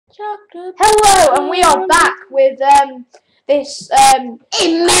Hello, and we are back with this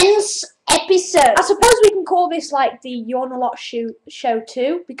immense episode. I suppose we can call this like the Yawn a Lot show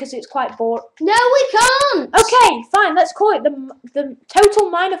too, because it's quite boring. No, we can't. Okay, fine. Let's call it the Total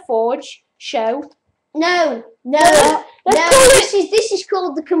Minor Forge show. No. Let's This is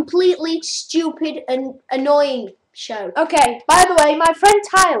called the Completely Stupid and Annoying show. Okay. By the way, my friend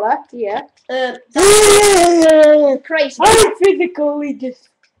Tyler here. Crazy. I'm physically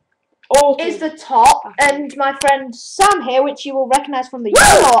is the top, and my friend Sam here, which you will recognise from the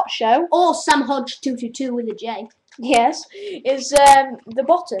Yawn a Lot show, or Sam Hodge 222 with a J. Yes, is the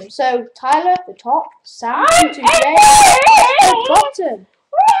bottom. So Tyler the top, Sam 222 the bottom.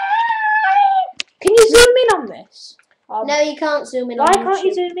 Can you zoom in on this? No, you can't zoom in. Why on can't YouTube.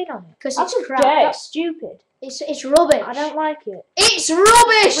 you zoom in on it? Because it's crap. That's stupid. It's rubbish. I don't like it. It's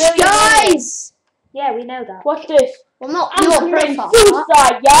rubbish, Really guys. Yeah, we know that. What's this? Well, not I'm your committing profile.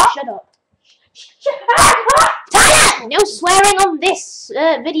 suicide, yeah? Shut up. Tyler, no swearing on this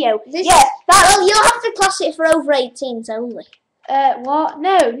video. Well, you'll have to class it for over 18s only. What?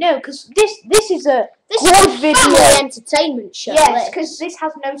 No, because this is a This good is a video. family entertainment show. Yes, because this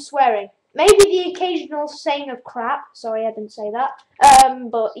has no swearing. Maybe the occasional saying of crap. Sorry, I didn't say that.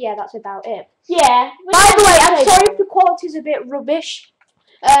 But yeah, that's about it. Yeah. By the way, I'm sorry if the quality's a bit rubbish.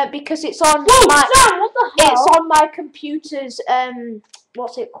 Because it's on my Sam, what the hell? it's on my computer's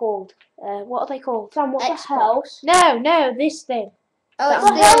what's it called? What are they called? Sam, what Xbox. the hell? No, this thing. Oh, What it's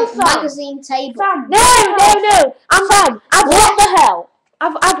the hell, the Sam? magazine table. Sam, No. Sam, I've what the hell?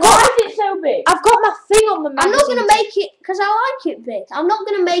 I've Why got is it so big? I've got my thing on the I'm magazine. not gonna make it because I like it big. I'm not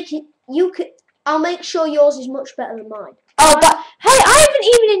gonna make it. I'll make sure yours is much better than mine. Oh, but hey, I haven't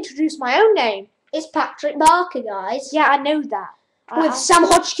even introduced my own name. It's Patrick Barker, guys. Yeah, I know that. With Sam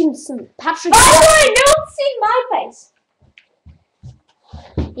Hodgkinson. Patrick. By the way, no one's seen my face.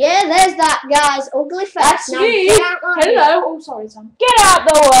 Yeah, there's that guy's ugly face. That's Now me. get out of here. Hello. Oh, sorry, Sam. Get out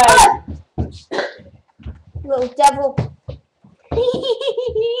the way. Little devil.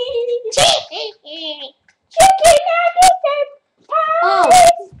 Chicken nuggets. Oh,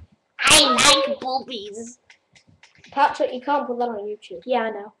 I like boobies. Patrick, you can't put that on YouTube. Yeah, I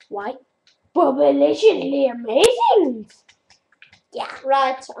know. Why? Boobylicious amazing. Yeah,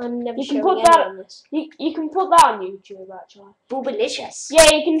 right. I'm never You can showing put that- anyone this. You can put that on YouTube actually. Boobylicious.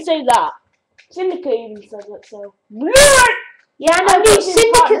 Yeah, you can say that. Syndicate even says it, so. Yeah, I know. And But he's in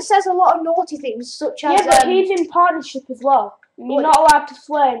Syndicate partner- says a lot of naughty things, such as Yeah, but he's in partnership as well. You're What? not allowed to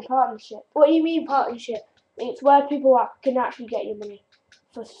swear in partnership. What do you mean partnership? It's where people can actually get your money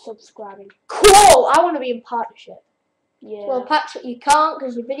for subscribing. Cool. I want to be in partnership. Yeah. Well, Patrick, you can't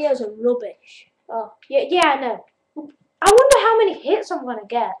because your videos are rubbish. Oh, yeah, I know. I wonder how many hits I'm gonna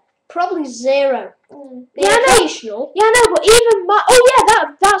get. Probably 0. Yeah, I know. Occasional. Yeah, I know, but even my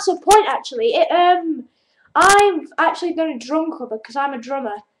that's a point actually. I'm actually done a drum cover because I'm a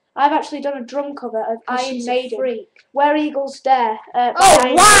drummer. I've actually done a drum cover of Iron She's a Maiden, freak. Where Eagles Dare. by Oh Iron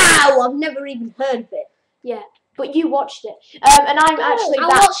Maiden. wow! I've never even heard of it. Yeah, but you watched it, and I'm actually I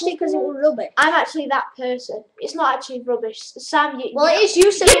that. watched it because it was rubbish. I'm actually that person. It's not actually rubbish. Sam, Well, it is.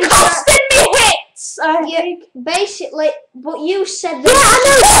 You said you're costing me hits. Yeah, basically, but you said Yeah, I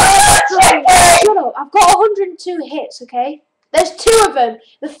know. that. Shut up. I've got 102 hits, okay? There's 2 of them.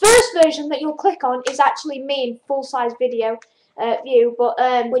 The first version that you'll click on is actually me in full-size video view, but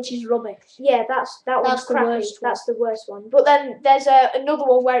Which is rubbish. yeah, that's That's the crappy. worst one. That's the worst one. But then there's another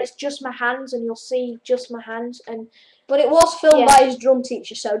one where it's just my hands, and you'll see just my hands, and But it was filmed Yeah. by his drum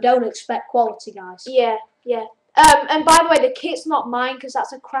teacher, so don't expect quality, guys. yeah. And by the way, the kit's not mine because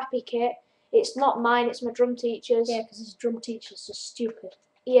that's a crappy kit. It's not mine. It's my drum teacher's. Yeah, because his drum teacher's so stupid.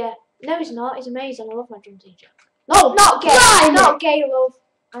 Yeah. No, he's not. He's amazing. I love my drum teacher. Oh, Not gay. blimey. Not gay, love.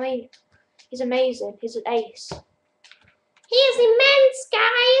 I mean, he's amazing. He's an ace. He is immense,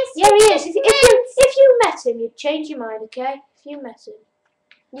 guys. Yeah, he is. If you met him, you'd change your mind, okay? If you met him.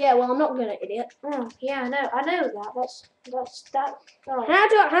 Yeah, well, I'm not gonna idiot. Oh, yeah, I know that. That's that. Oh. How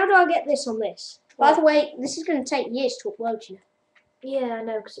do I get this on this? By What? the way, this is gonna take years to upload, you know. Yeah, I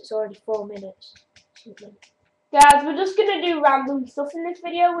know, because it's already 4 minutes. Something. Guys, we're just gonna do random stuff in this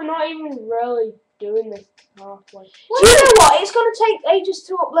video. We're not even really doing this halfway. Do you know what? It's going to take ages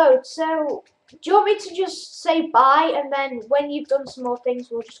to upload, so do you want me to just say bye, and then when you've done some more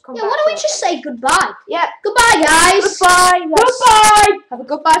things, we'll just come Yeah, back why to don't we it? just say goodbye? Yeah. Goodbye, guys. Goodbye. Goodbye! Have a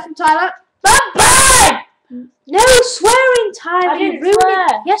goodbye from Tyler. Bye-bye! No swearing, Tyler. I didn't You ruined swear.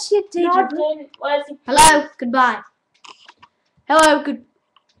 it. Yes, you did. No, I You ruined- didn't. Where's the... Hello. Goodbye. Hello. Good.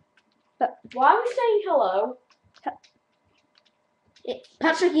 Why are we saying hello?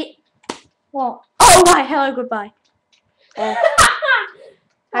 Patrick, What? Oh, right. Hello. Goodbye.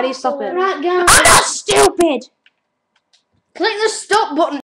 How do you stop it? Right, guys. I'm not stupid! Click the stop button.